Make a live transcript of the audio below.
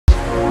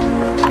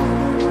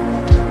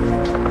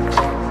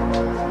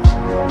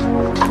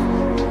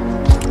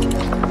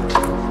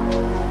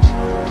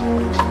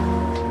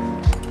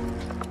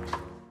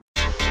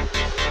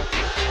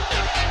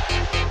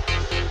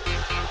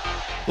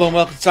Hello and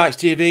welcome to Tykes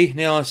TV.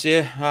 Neil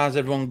here. How's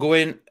everyone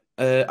going?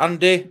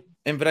 Andy,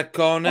 Inverhead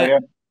Corner. Oh, yeah.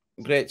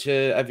 Great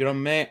to have you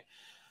on, mate.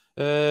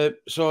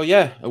 So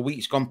yeah, a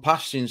week's gone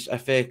past since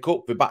FA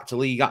Cup. We're back to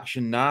league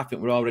action now. I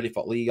think we're all ready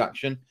for league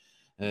action.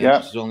 Yeah.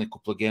 There's only a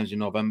couple of games in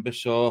November.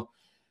 So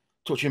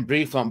touching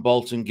briefly on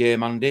Bolton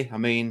game, Andy. I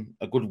mean,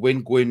 a good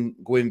win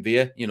going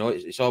via. You know,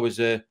 it's always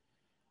a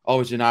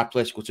nice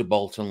place to go to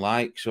Bolton.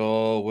 Like,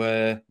 so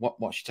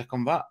what's your take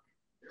on that?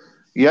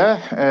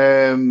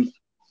 Yeah.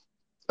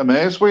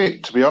 Amazed with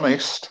it, to be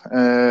honest.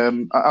 I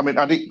mean,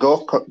 I didn't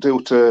go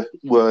due to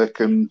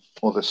work and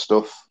other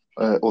stuff,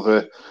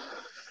 other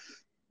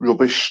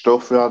rubbish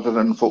stuff rather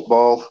than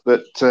football.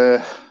 But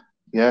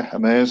yeah,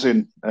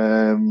 amazing.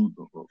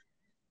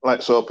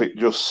 Let's hope it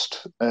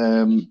just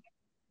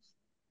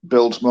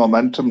builds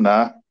momentum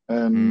now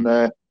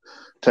and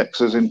takes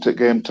us into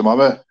game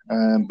tomorrow.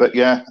 But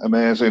yeah,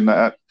 amazing.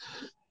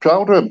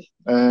 Proud of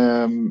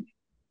them.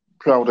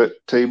 Proud of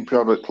team,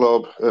 proud of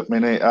club. At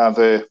minute, are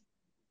they?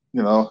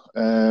 You know,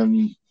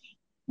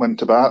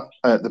 went about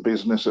the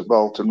business at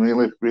Bolton.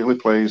 Really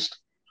pleased.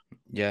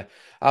 Yeah,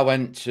 I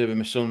went to with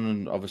my son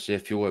and obviously a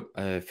few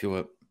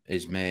of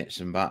his mates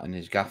and that, and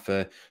his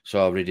gaffer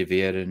saw Riddy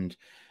Veer, and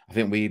I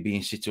think we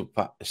being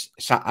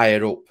sat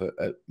higher up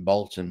at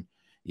Bolton,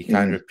 you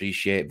kind of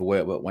appreciate the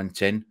work that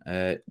went in,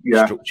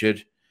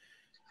 structured.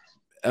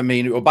 I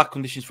mean, it were bad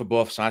conditions for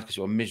both sides because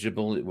it was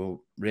miserable, it was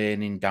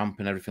raining, damp,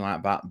 and everything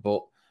like that.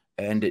 But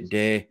at the end of the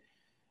day,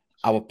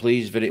 I was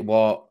pleased that it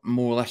was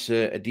more or less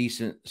a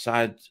decent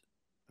side,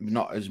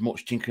 not as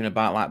much tinkering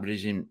about like there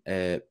is in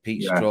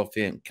Pete's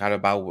Trophy and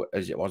Carabao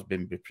as it was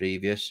been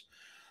previous.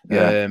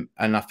 And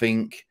I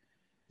think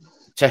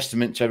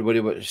testament to everybody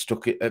that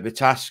stuck at the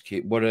task.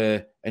 It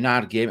was an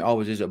hard game. It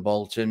always is at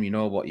Bolton. You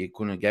know what you're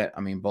going to get.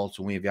 I mean,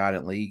 Bolton with the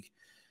Ireland League.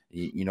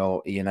 You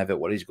know, Ian Everett,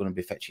 what he's going to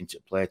be fetching to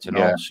play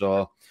tonight.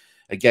 So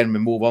again, we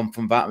move on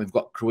from that. We've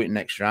got Crewe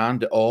next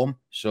round at home.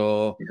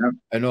 So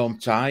an home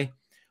tie.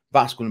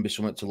 That's going to be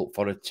something to look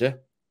forward to.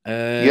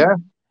 I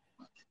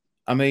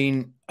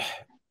mean,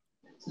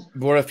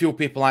 there were a few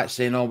people like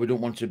saying, "Oh, we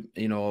don't want to,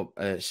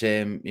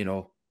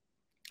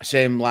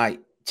 same like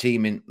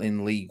team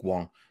in League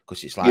One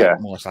because it's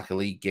like more like a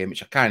league game,"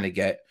 which I kind of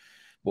get.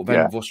 But then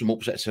there were some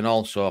upsets and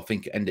all. So I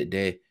think at the end of the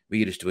day,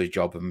 we just do his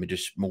job and we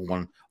just move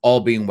on. All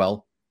being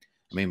well,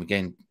 I mean, we're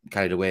getting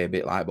carried away a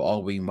bit, like, but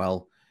all being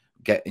well,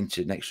 get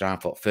into next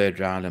round for third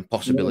round and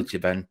possibility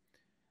then.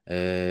 At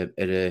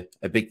a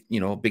big,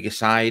 bigger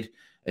side,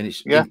 and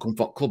it's income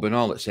for club and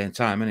all at the same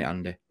time, isn't it,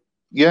 Andy?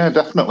 Yeah,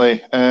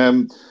 definitely. I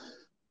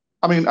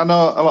mean, I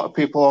know a lot of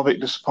people are a bit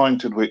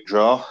disappointed with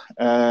draw,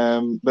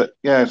 but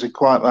yeah, as he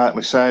quite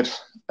rightly said,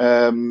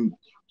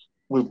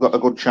 we've got a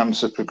good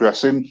chance of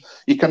progressing.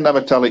 You can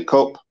never tell it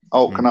cup,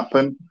 all can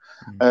happen.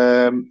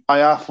 I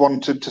half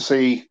wanted to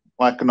see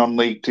like a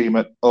non-league team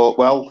at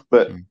Oakwell,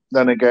 but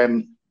then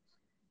again,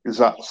 is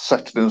that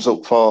setting us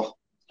up for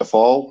a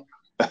fall?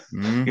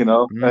 You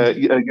know, a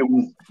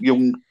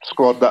young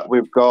squad that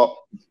we've got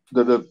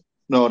that have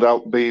no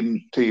doubt been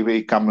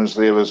TV cameras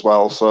there as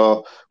well.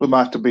 So we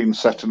might have been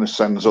setting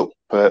ourselves up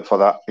for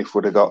that if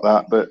we'd have got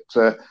that. But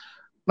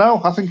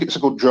no, I think it's a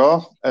good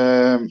draw.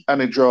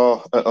 Any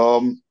draw at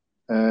home,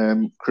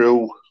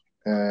 Crewe,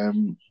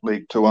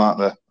 League Two, aren't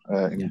they?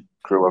 In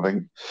Crewe, I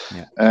think.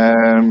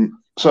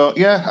 So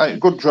yeah,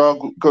 good draw,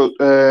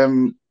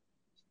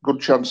 good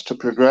chance to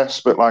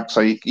progress. But like I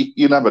say,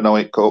 you never know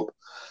it, Cup.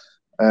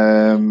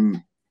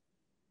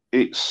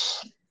 It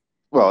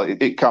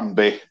can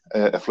be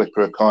a flip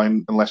of a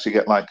coin unless you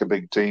get like a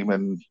big team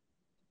and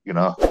you've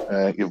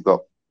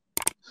got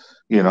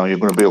you're going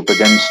to be up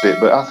against it.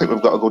 But I think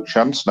we've got a good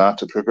chance now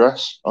to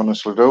progress.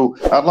 Honestly, do.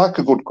 I'd like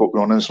a good cup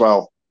run as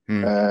well.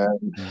 I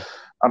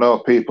know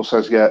people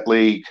says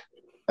league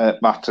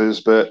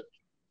matters, but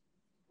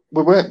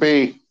we won't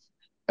be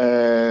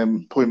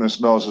putting our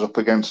noses up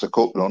against the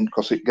cup run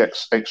because it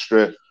gets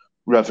extra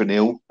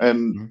revenue,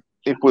 and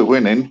if we're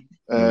winning.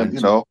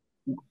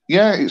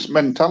 It's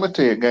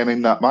mentality again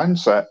in that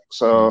mindset.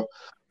 So,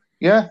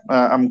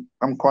 I'm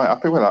quite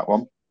happy with that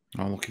one.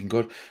 Oh, looking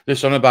good. There's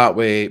something about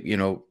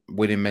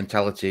winning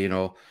mentality. As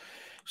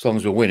long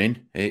as we're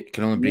winning, it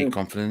can only breed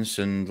confidence.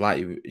 And like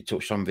you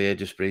touched on there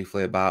just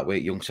briefly about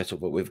young setup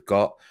that we've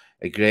got,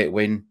 a great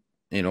win.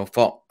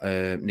 For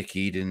Nick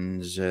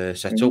Eden's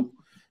setup.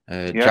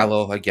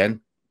 Jallo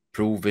again,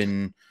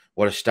 proving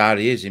what a star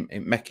he is in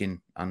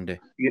Mecking, Andy.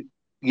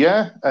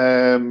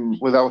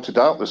 Without a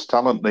doubt, there's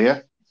talent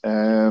there.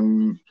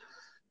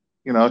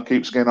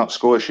 Keeps getting that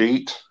score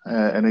sheet,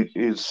 and it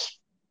is,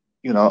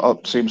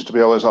 seems to be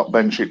always up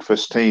bench at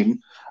first team.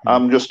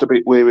 I'm just a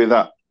bit weary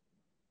that.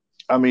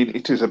 I mean,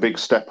 it is a big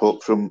step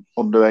up from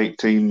under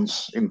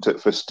 18s into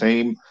first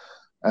team,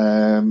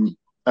 and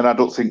I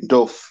don't think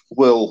Duff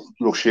will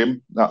rush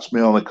him. That's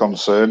my only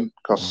concern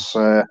because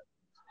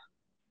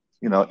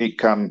it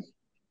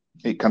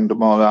can do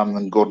more harm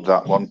than good.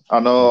 That one,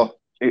 I know.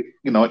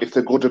 If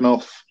they're good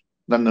enough,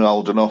 then they're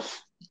old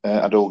enough.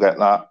 I do get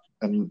that.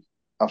 And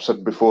I've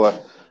said before,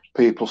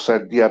 people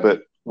said,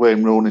 but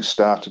Wayne Rooney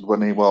started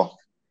when he was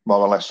more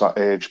or less that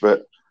age.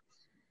 But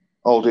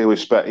all due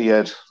respect, he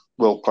had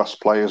world-class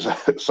players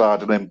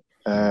outside of him.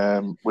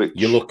 Which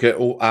you look at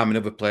how many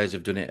other players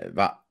have done it at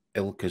that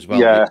ilk as well.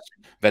 Yeah, It's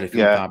very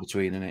few and far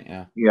between, isn't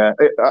it? Yeah.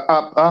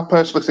 I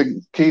personally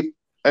think keep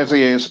as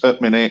he is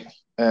at minute,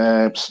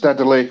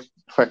 steadily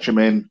fetch him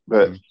in,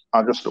 but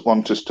I just don't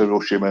want us to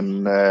rush him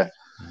and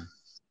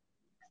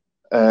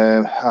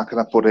how can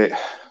I put it?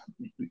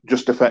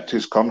 Just affect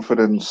his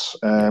confidence.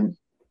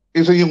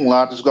 He's a young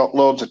lad. He's got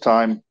loads of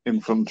time in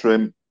front of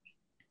him,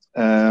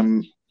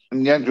 and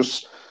yeah,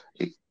 just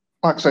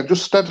like I said,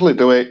 just steadily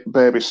do it,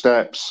 baby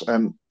steps,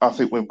 and I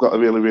think we've got a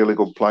really, really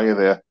good player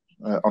there.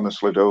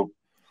 Honestly, do.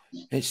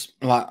 It's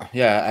like,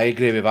 yeah, I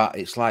agree with that.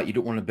 It's like you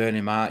don't want to burn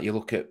him out. You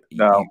look at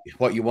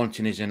what you're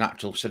wanting is a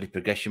natural, steady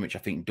progression, which I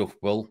think Duff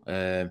will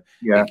in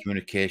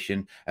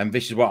communication. And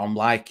this is what I'm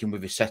liking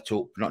with his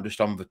setup, not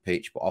just on the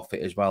pitch, but off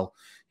it as well.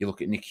 You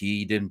look at Nicky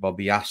Eden,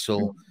 Bobby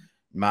Hassel,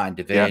 Martin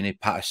Devaney,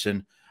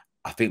 Patterson.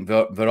 I think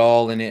they're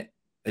all in it.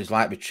 It's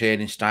like the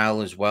training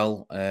style as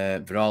well.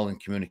 They're all in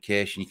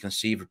communication. You can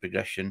see the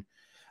progression.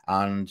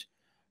 And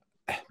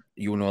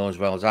you know as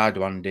well as I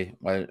do, Andy,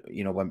 where,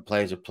 you know, when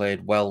players have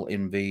played well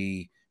in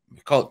we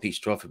call it Pete's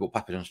Trophy, but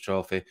Papillon's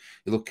Trophy.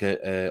 You look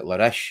at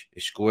Laresh, he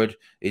scored.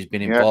 He's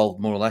been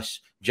involved more or less.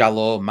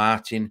 Jallo,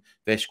 Martin,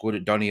 they scored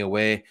at Donny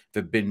away.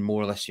 They've been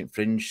more or less in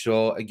fringe.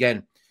 So,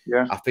 again,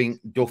 I think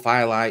Duff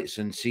highlights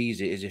and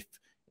sees it as if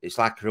it's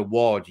like a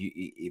reward.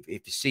 If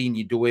you've seen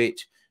you do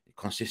it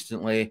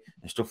consistently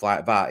and stuff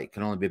like that, it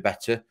can only be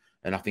better.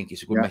 And I think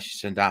it's a good message to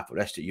send out for the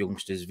rest of the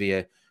youngsters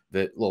via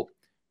that, look,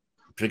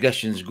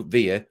 progression's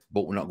via,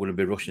 but we're not going to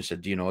be rushing.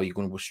 Said, you know, you're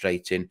going to go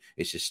straight in.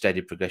 It's a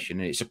steady progression,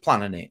 and it's a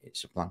plan, isn't it?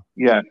 It's a plan.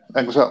 Yeah,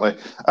 exactly.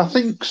 I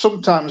think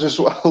sometimes as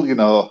well, you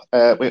know,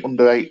 with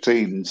under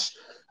 18s,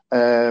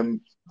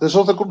 there's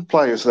other good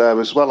players there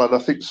as well, and I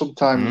think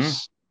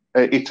sometimes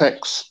he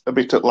takes a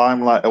bit of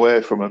limelight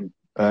away from them.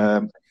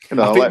 You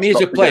know, I think me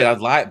as a player, I'd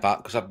like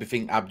that because I'm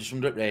just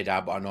under the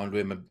radar, but I know I'm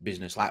doing my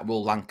business, like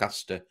Will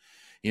Lancaster.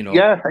 You know,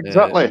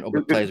 exactly.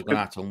 Other players have gone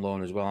out on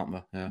loan as well,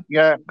 haven't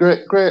they?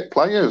 Great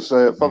players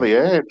for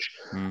the age.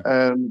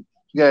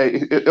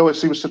 It always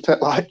seems to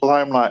take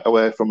limelight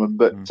away from him.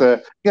 But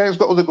he's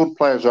got other good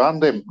players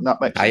around him, and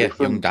that makes a difference.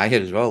 Young Dyer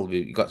as well.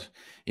 You got,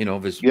 you know,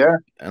 there's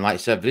and like I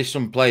said, there's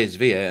some players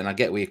via, and I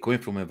get where you're coming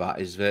from with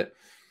that. Is that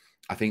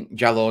I think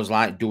Jallo's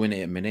like doing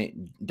it a minute.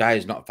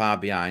 Dyer's not far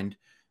behind,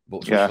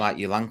 but just like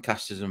your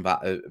Lancasters and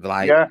that,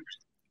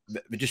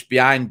 they're just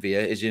behind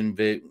via, is in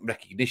the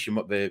recognition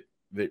what they're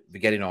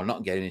getting or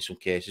not getting in some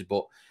cases.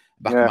 But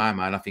back in my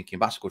mind, I'm thinking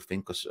that's a good thing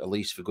because at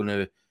least we're going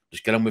to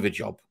just get on with a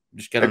job,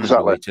 just get on and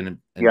do it, and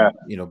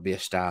you know, be a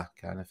star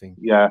kind of thing.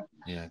 I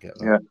get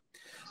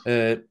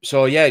that.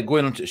 So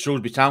going on to the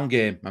Shrewsbury Town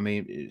game. I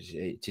mean,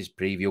 it is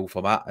preview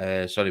for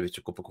that. Sorry, we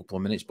took up a couple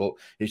of minutes, but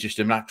it's just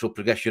a natural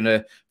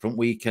progression from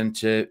weekend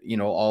to, you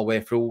know, all the way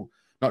through.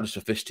 Not just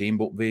the first team,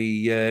 but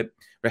the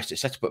rest of the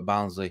setup at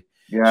Barnsley.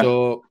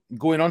 So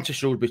going on to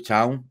Shrewsbury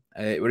Town,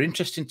 it were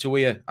interesting to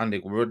hear, Andy.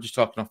 We were just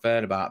talking off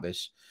air about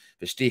this.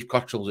 But Steve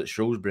Cottrell's at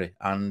Shrewsbury,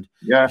 and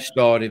the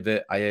story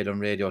that I heard on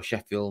Radio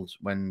Sheffield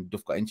when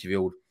Duff got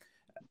interviewed,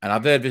 and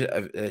I've heard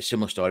a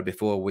similar story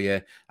before,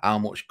 where how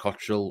much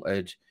Cottrell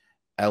had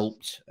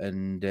helped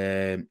and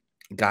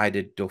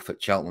guided Duff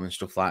at Cheltenham and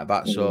stuff like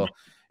that. So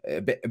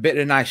a bit of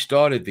a nice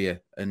story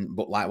there,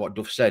 but like what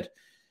Duff said,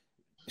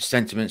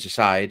 sentiments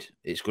aside,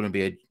 it's going to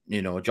be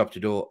a job to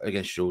do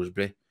against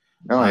Shrewsbury.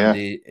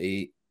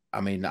 I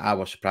mean, I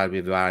was surprised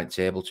we weren't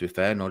able, to be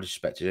fair, no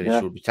disrespect to any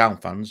Shrewsbury Town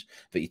fans,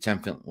 that you're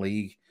 10th in the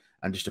league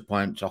and just a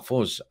point off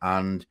us.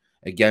 And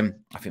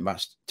again, I think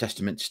that's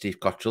testament to Steve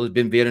Cottrell. He's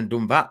been there and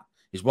done that.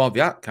 He's more of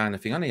that kind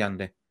of thing, hasn't he,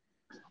 Andy?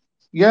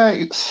 Yeah,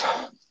 it's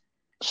a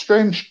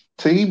strange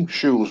team,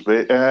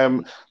 Shrewsbury.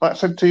 Like I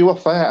said to you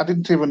off air, I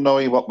didn't even know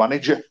he was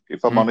manager,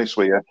 if I'm honest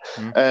with you.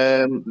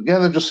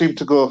 They just seemed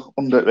to go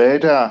under the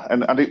radar,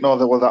 and I didn't know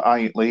they were that high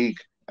in league.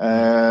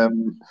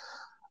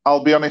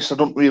 I'll be honest, I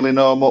don't really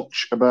know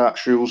much about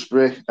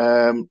Shrewsbury.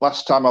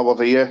 Last time I was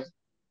here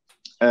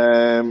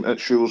at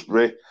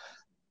Shrewsbury,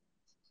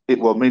 it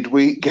was a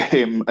midweek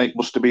game. It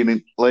must have been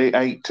in late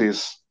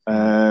 80s.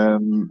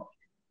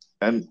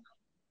 And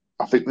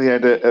I think they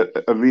had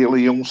a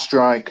really young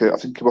striker. I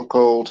think he was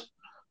called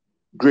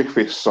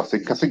Griffiths, I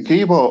think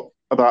he was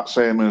about the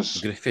same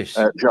as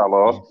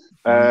Jallo.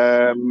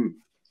 I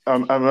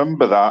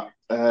remember that.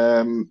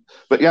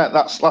 But yeah,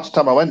 that's last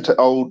time I went to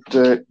Old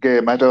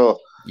Gay Meadow.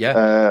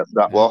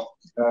 That was.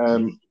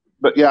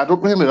 But yeah, I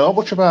don't really know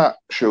much about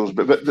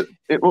Shrewsbury, but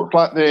it looked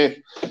like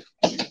they,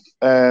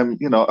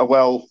 a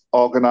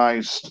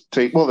well-organised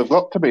team. Well, they've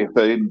got to be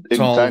in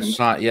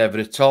they're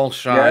a tall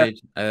stride,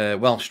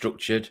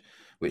 well-structured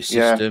with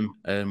system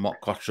and what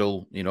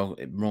Cottrell, more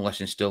or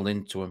less instilled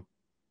into them.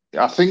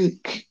 I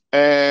think,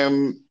 I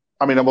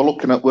was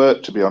looking at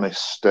work, to be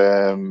honest,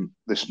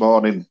 this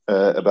morning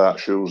about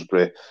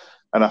Shrewsbury,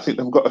 and I think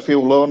they've got a few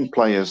loan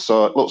players,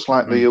 so it looks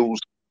like they use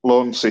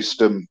loan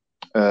system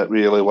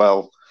really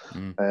well.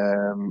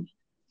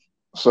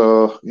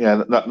 So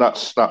yeah,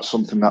 that's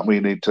something that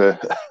we need to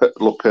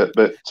look at.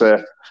 But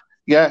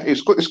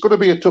it's going to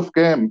be a tough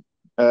game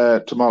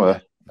tomorrow,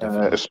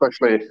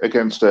 especially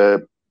against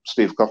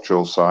Steve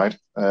Cottrell's side.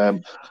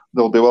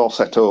 They'll be well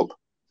set up,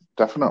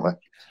 definitely.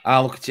 I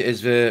look at it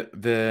as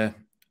the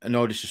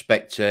no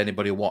disrespect to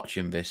anybody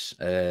watching this,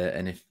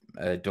 and if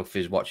Duff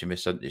is watching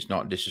this, it's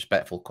not a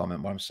disrespectful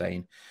comment what I'm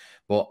saying,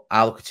 but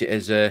I look at it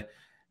as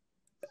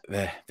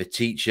the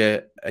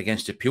teacher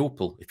against the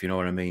pupil, if you know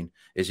what I mean,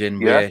 is in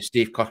where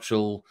Steve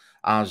Cottrell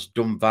has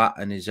done that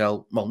and is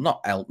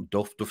not helped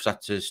Duff. Duff's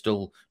had to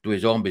still do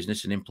his own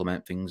business and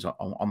implement things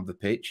on the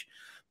pitch.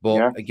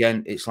 But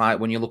again, it's like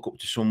when you look up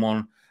to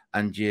someone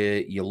and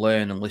you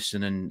learn and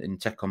listen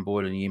and take on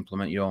board and you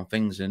implement your own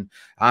things. And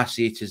I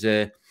see it as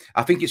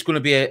I think it's going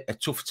to be a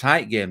tough,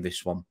 tight game,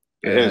 this one.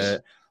 It is.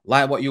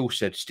 Like what you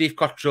said, Steve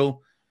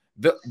Cottrell,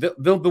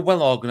 they'll be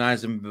well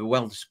organised and be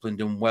well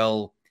disciplined and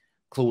well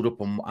clued up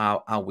on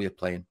how we're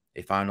playing.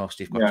 If I know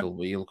Steve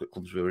Cottrell, you look at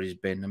clubs where he's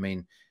been, I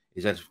mean,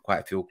 he's had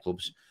quite a few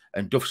clubs.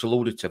 And Duff's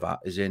alluded to that,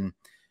 as in,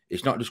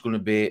 it's not just going to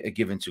be a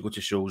given to go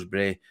to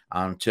Shrewsbury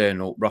and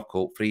turn up, rock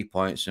up, 3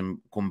 points and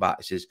come back.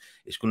 It says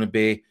it's going to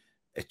be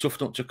a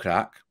tough nut to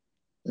crack.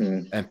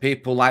 And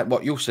people, like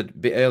what you said a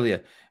bit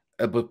earlier,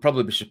 will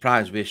probably be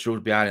surprised with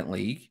Shrewsbury aren't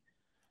league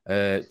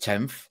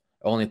 10th,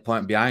 only a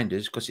point behind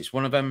us, because it's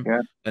one of them.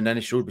 And then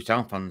the Shrewsbury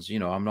Town fans, you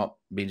know, I'm not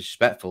being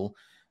disrespectful.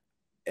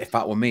 If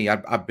that were me,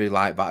 I'd be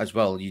like that as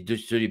well. You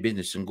just do your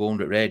business and go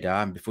under the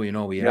radar, and before you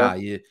know where you are,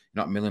 you're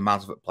not a million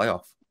miles of a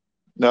playoff.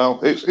 No,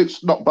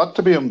 it's not bad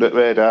to be under the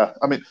radar.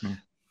 I mean,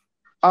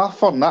 I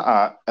found that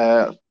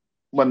out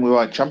when we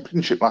were in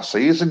Championship last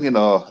season, you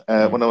know,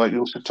 when I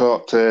used to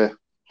talk to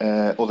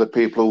other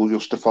people who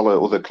used to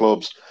follow other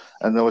clubs,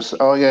 and there was,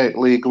 oh yeah,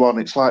 League One.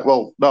 It's like,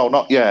 well, no,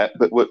 not yet,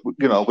 but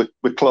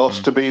we're close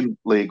to being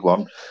League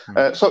One.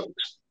 So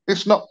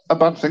it's not a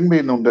bad thing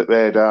being under the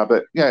radar,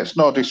 but yeah, it's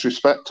no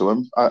disrespect to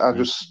them. I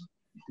just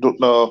don't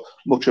know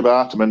much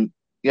about them, and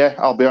yeah,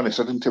 I'll be honest,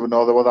 I didn't even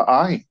know they were that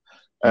high.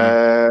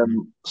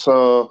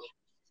 So,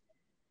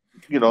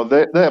 you know,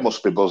 they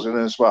must be buzzing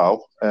as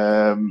well.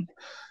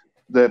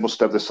 They must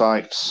have the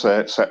sights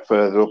set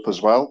further up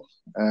as well.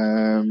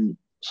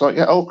 So,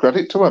 yeah, all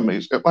credit to them.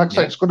 Like I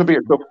say, it's going to be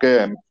a tough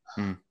game.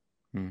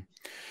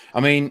 I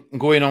mean,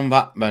 going on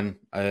that, man,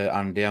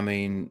 Andy, I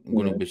mean,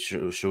 going to be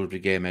Shrewsbury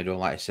game,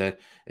 like I said,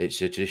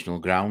 it's a traditional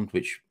ground,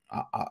 which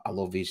I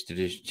love these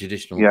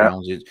traditional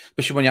grounds,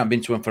 especially when you haven't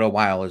been to them for a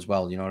while as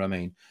well, you know what I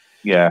mean?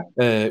 Yeah.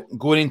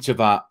 Going into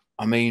that,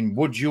 I mean,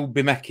 would you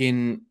be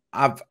making...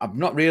 I've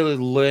not really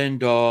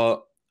learned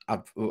what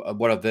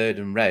I've heard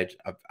and read.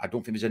 I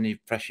don't think there's any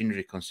fresh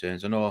injury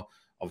concerns. I know,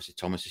 obviously,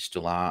 Thomas is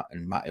still out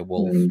and Matty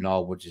Wolf,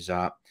 Norwoods is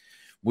out.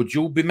 Would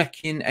you be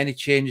making any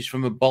changes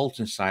from a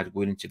Bolton side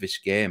going into this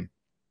game?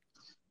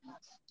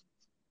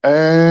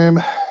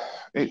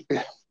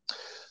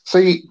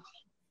 See,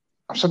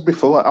 I've said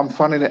before, I'm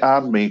finding it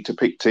hard me to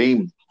pick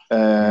team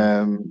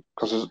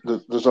because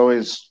there's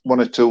always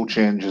one or two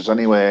changes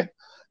anyway.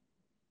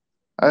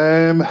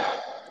 I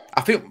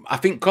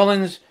think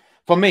Collins,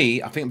 for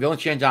me, I think the only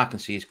change I can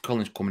see is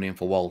Collins coming in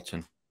for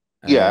Walton.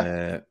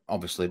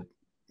 Obviously,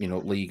 you know,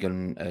 league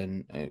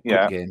and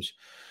cup games.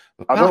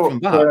 But apart from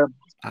that,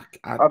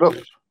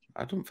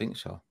 I don't think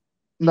so.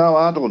 No,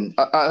 I don't.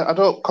 I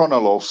don't.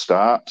 Connell will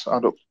start. I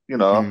don't. You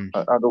know,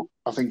 I don't.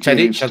 I think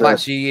Tedic, I'd like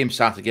to see him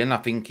start again. I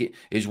think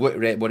his work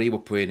rate, what he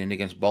was putting in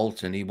against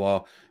Bolton, he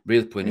was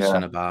really putting his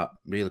son about.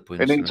 Really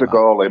putting. He needs a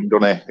goal,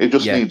 doesn't he? He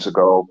just needs a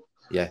goal.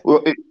 Yeah.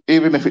 Well,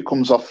 even if it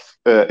comes off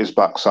his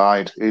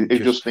backside, he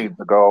just needs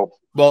a goal.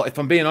 Well, if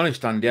I'm being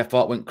honest, Andy, I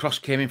thought when cross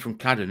came in from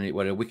Cadden, and it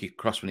was a wicked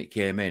cross when it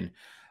came in.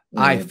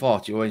 I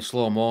thought it was in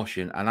slow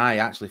motion, and I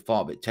actually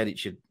thought that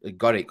Tedic had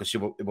got it because she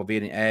was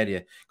being in the area,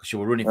 because she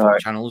was running from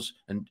channels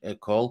and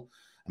call.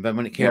 And then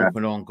when it came up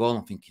an own goal,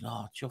 I'm thinking,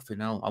 oh, chuffing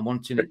hell. I'm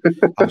wanting it.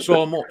 I'm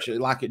so much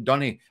like at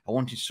Donny. I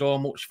wanted so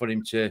much for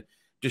him to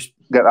just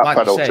get that like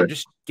penalty. you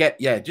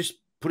say, just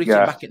put it in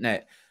back at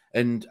net.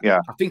 And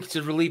I think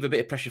to relieve a bit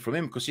of pressure from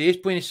him, because he is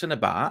putting his son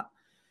about.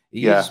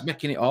 He is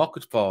making it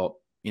awkward for,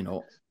 you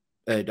know,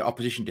 the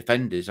opposition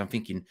defenders. I'm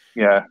thinking,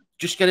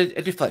 just get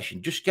a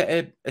deflection, just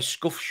get a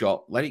scuff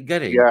shot, let it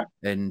get in,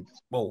 and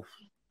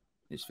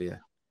it's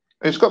fair.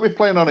 It's got to be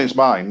playing on his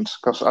mind,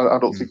 because I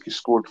don't think he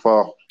scored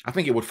for. I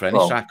think it would for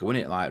any striker,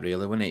 wouldn't it? Like,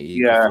 really, wouldn't it?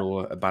 He could throw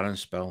a barren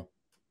spell.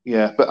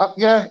 Yeah, but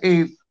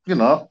he, you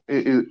know,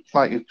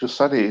 like you just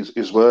said,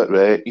 his work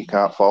rate you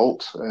can't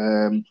fault.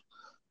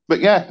 But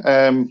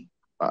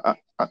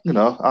you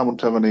know, I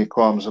wouldn't have any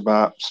qualms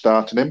about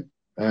starting him.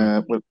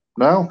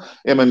 Now,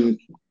 him and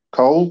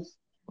Cole,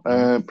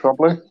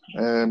 probably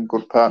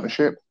good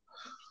partnership.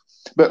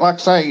 But like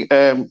I say,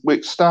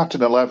 with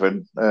starting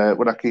 11,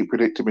 when I keep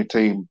predicting my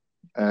team,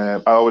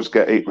 I always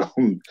get it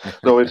wrong.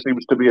 There always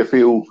seems to be a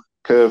few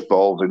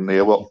curveballs in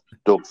there what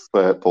Duff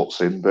puts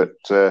in, but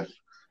I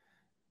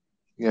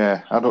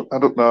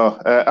don't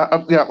know.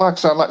 Like I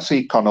said, I'd like to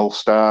see Connell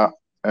start,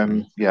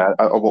 and I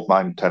won't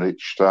mind Tedic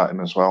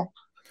starting as well.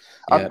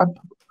 Yeah.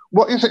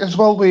 What is it as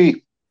well?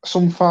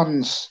 Some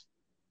fans,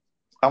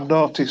 I've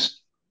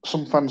noticed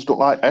some fans don't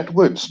like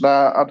Edwards.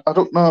 Now I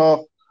don't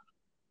know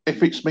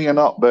if it's me or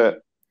not,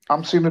 but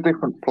I'm seeing a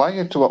different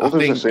player to what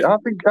others are seeing. I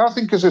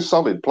think he's a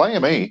solid player,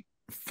 me.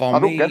 For I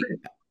don't me, get it.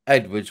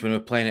 Edwards, when we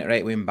were playing at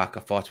right wing back, I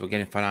thought we were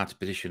getting fan out of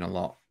position a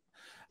lot.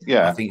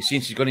 Yeah. I think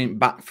since he's gone in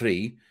back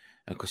three,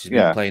 because he's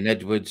been playing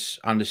Edwards,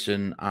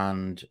 Anderson,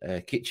 and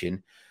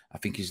Kitchen, I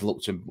think he's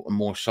looked a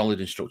more solid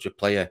and structured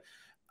player.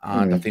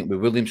 And I think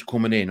with Williams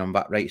coming in on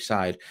that right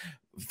side,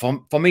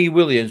 for me,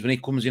 Williams, when he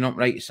comes in on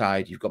right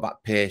side, you've got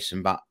that pace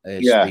and that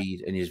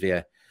speed in his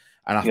veer.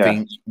 And I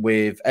think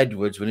with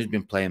Edwards, when he's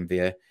been playing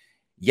veer,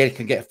 he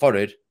can get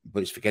forward,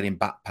 but it's for getting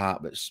back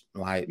part that's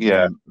like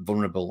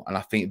vulnerable. And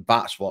I think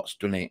that's what's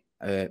done it.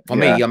 For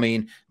me, I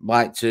mean,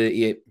 like to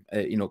hear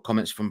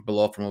comments from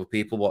below from other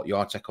people, what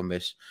your take on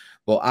this.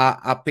 But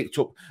I picked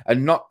up,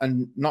 and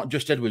not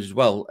just Edwards as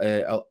well,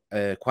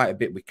 quite a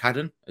bit with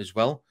Cadden as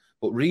well.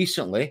 But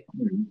recently,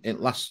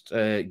 in last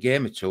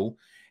game or two,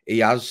 he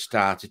has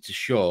started to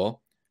show,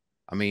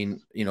 I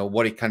mean,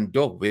 what he can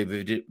do with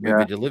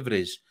the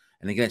deliveries.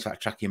 And again, it's like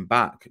tracking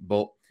back.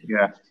 But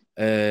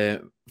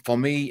for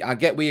me, I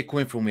get where you're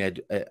coming from with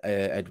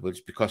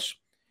Edwards, because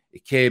he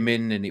came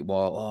in and it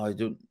was,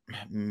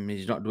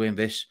 he's not doing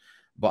this.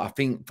 But I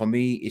think for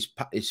me,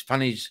 it's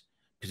Fanny's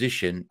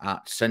position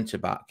at centre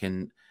back,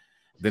 and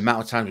the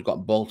amount of times we've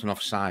got Bolton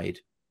offside,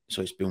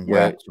 so it's been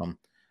worked on.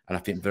 And I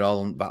think they're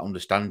all that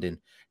understanding.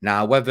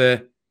 Now,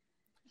 whether,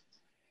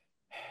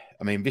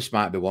 I mean, this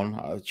might be one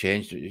I've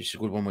changed. It's a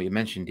good one what you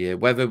mentioned here.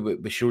 Whether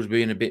with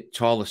Shrewsbury in a bit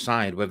taller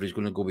side, whether he's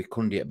going to go with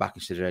Cundy at back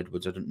instead of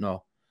Edwards, I don't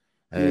know.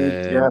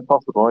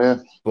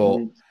 Possible, But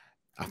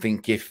I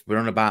think if we're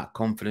on about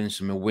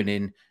confidence and we're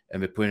winning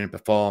and we're putting in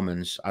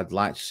performance, I'd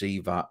like to see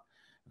that,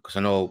 because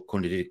I know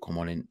Cundy did come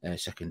on in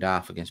second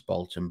half against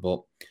Bolton.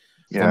 But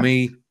for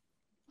me,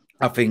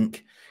 I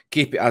think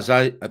keep it as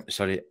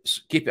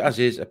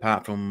is,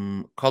 apart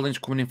from Collins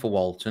coming in for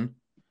Walton,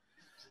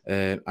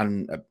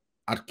 and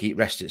I'd keep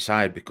rest at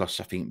side, because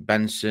I think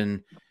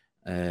Benson,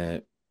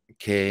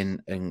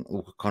 Kane, and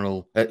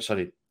O'Connell,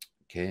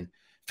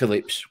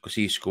 Phillips, because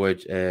he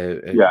scored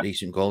a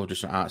decent goal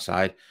just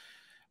outside.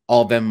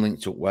 All them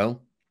linked up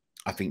well.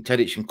 I think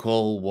Tedic and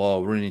Cole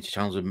were running into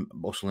channels of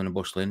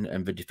bustling,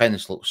 and the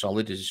defence looked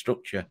solid as a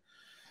structure.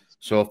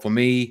 So for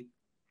me,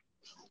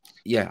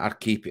 I'd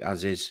keep it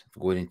as is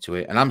for going into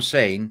it. And I'm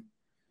saying,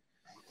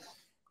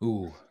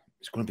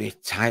 it's going to be a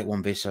tight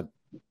one, this.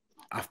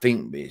 I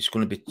think it's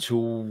going to be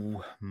too...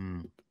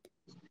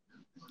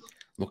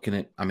 Looking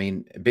at, I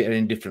mean, a bit of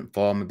indifferent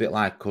form, a bit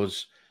like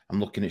us. I'm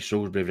looking at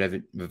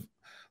Shrewsbury with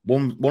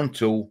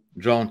 1-2,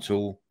 drawn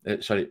 2.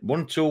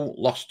 1-2,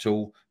 lost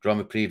 2, drawn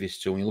the previous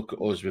 2. And you look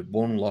at us with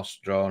 1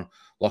 lost, drawn,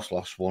 lost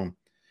 1.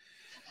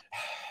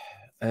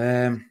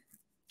 I'm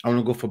going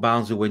to go for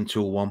Barnsley win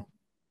 2-1.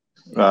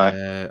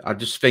 Right. I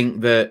just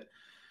think that,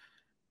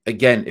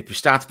 again, if we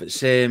start at the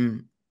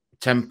same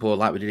tempo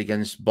like we did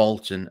against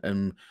Bolton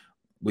and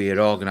we're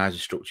organised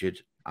and structured,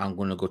 I'm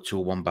going to go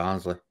 2-1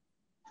 Barnsley.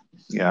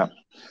 Yeah.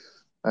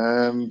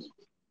 I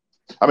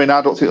mean,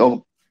 I don't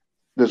think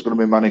there's going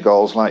to be many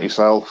goals like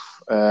yourself.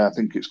 I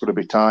think it's going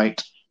to be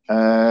tight.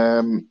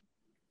 I'm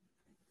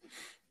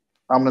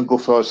going to go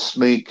for a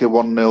sneaky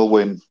 1-0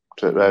 win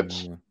to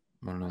Reds.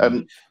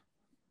 And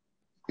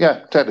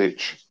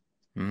Tedic.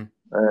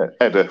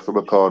 Header from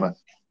a corner.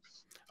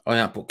 Oh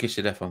yeah, put Kiss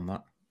of Death on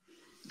that.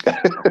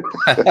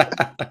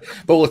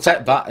 But we'll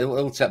take that.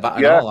 It'll take that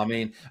and all. I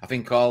mean, I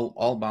think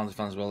all Barnsley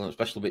fans will,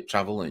 especially with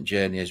travel and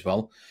journey as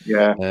well.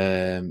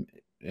 It's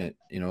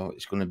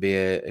going to be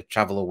a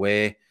travel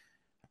away.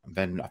 And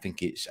then I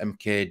think it's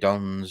MK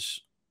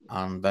Dons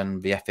and then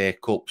the FA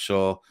Cup.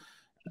 So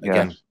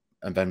again,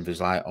 and then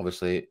there's like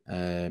obviously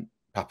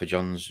Papa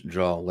John's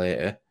draw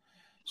later.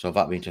 So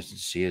that'd be interesting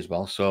to see as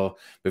well. So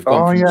we've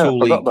gone from 2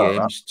 league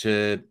games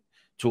to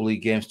 2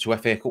 league games to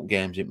FA Cup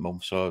games in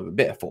month. So a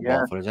bit of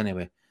football for us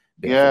anyway.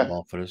 Bit of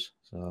football for us.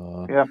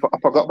 So I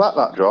forgot about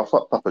that draw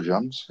for Papa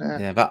John's.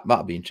 Yeah,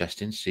 that'd be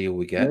interesting. See who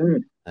we get.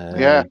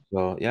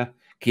 So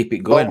keep it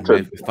going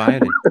with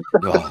firing.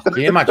 Can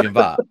you imagine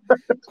that?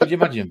 Could you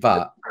imagine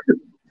that?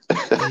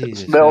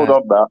 Jesus, smelled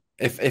on that.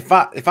 If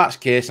that's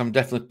the case, I'm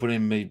definitely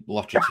putting my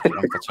lottery ticket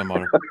on for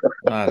tomorrow.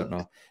 I don't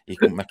know. You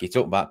couldn't make it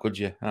up back, could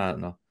you? I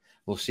don't know.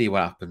 We'll see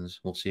what happens.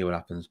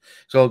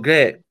 So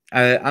great,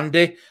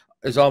 Andy.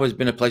 It's always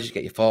been a pleasure to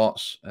get your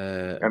thoughts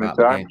about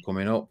the game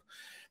coming up.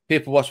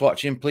 People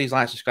watching, please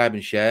like, subscribe,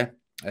 and share.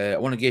 I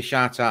want to give a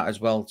shout out as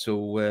well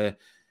to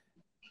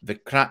the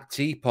Crack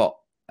Teapot,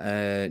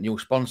 new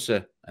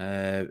sponsor.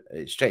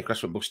 Straight across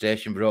from Bus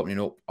Station. We're opening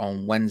up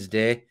on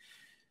Wednesday.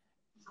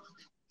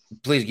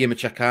 Please give them a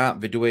check out.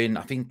 They're doing,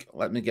 I think,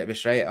 let me get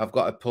this right. I've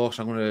got a post.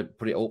 I'm going to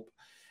put it up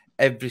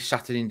every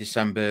Saturday in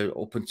December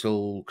up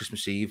until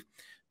Christmas Eve.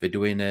 They're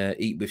doing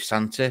Eat with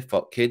Santa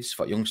for kids,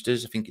 for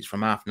youngsters. I think it's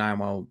from 9:30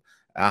 or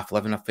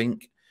 11:30, I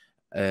think.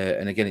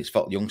 And again, it's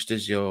for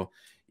youngsters. You've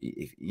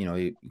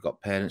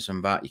got parents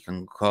and that. You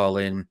can call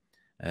in,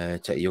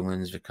 take young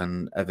ones. They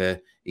can ever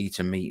eat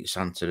and meet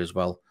Santa as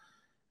well.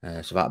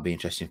 So that'd be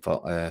interesting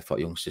for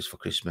youngsters for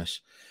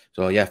Christmas.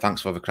 So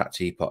thanks for the Crack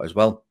Teapot as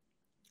well.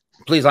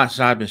 Please like,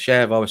 subscribe, and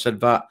share. I've always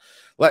said that.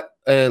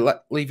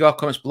 Leave your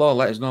comments below.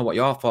 Let us know what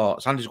your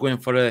thoughts. Andy's going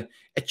for a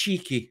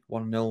cheeky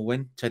 1-0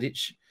 win.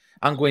 Tedic.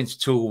 I'm going to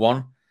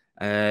 2-1.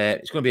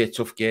 It's going to be a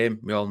tough game.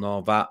 We all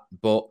know that,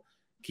 but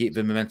keep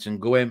the momentum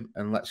going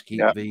and let's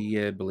keep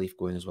the belief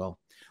going as well.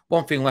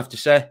 One thing left to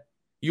say: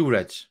 you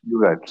Reds. You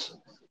Reds.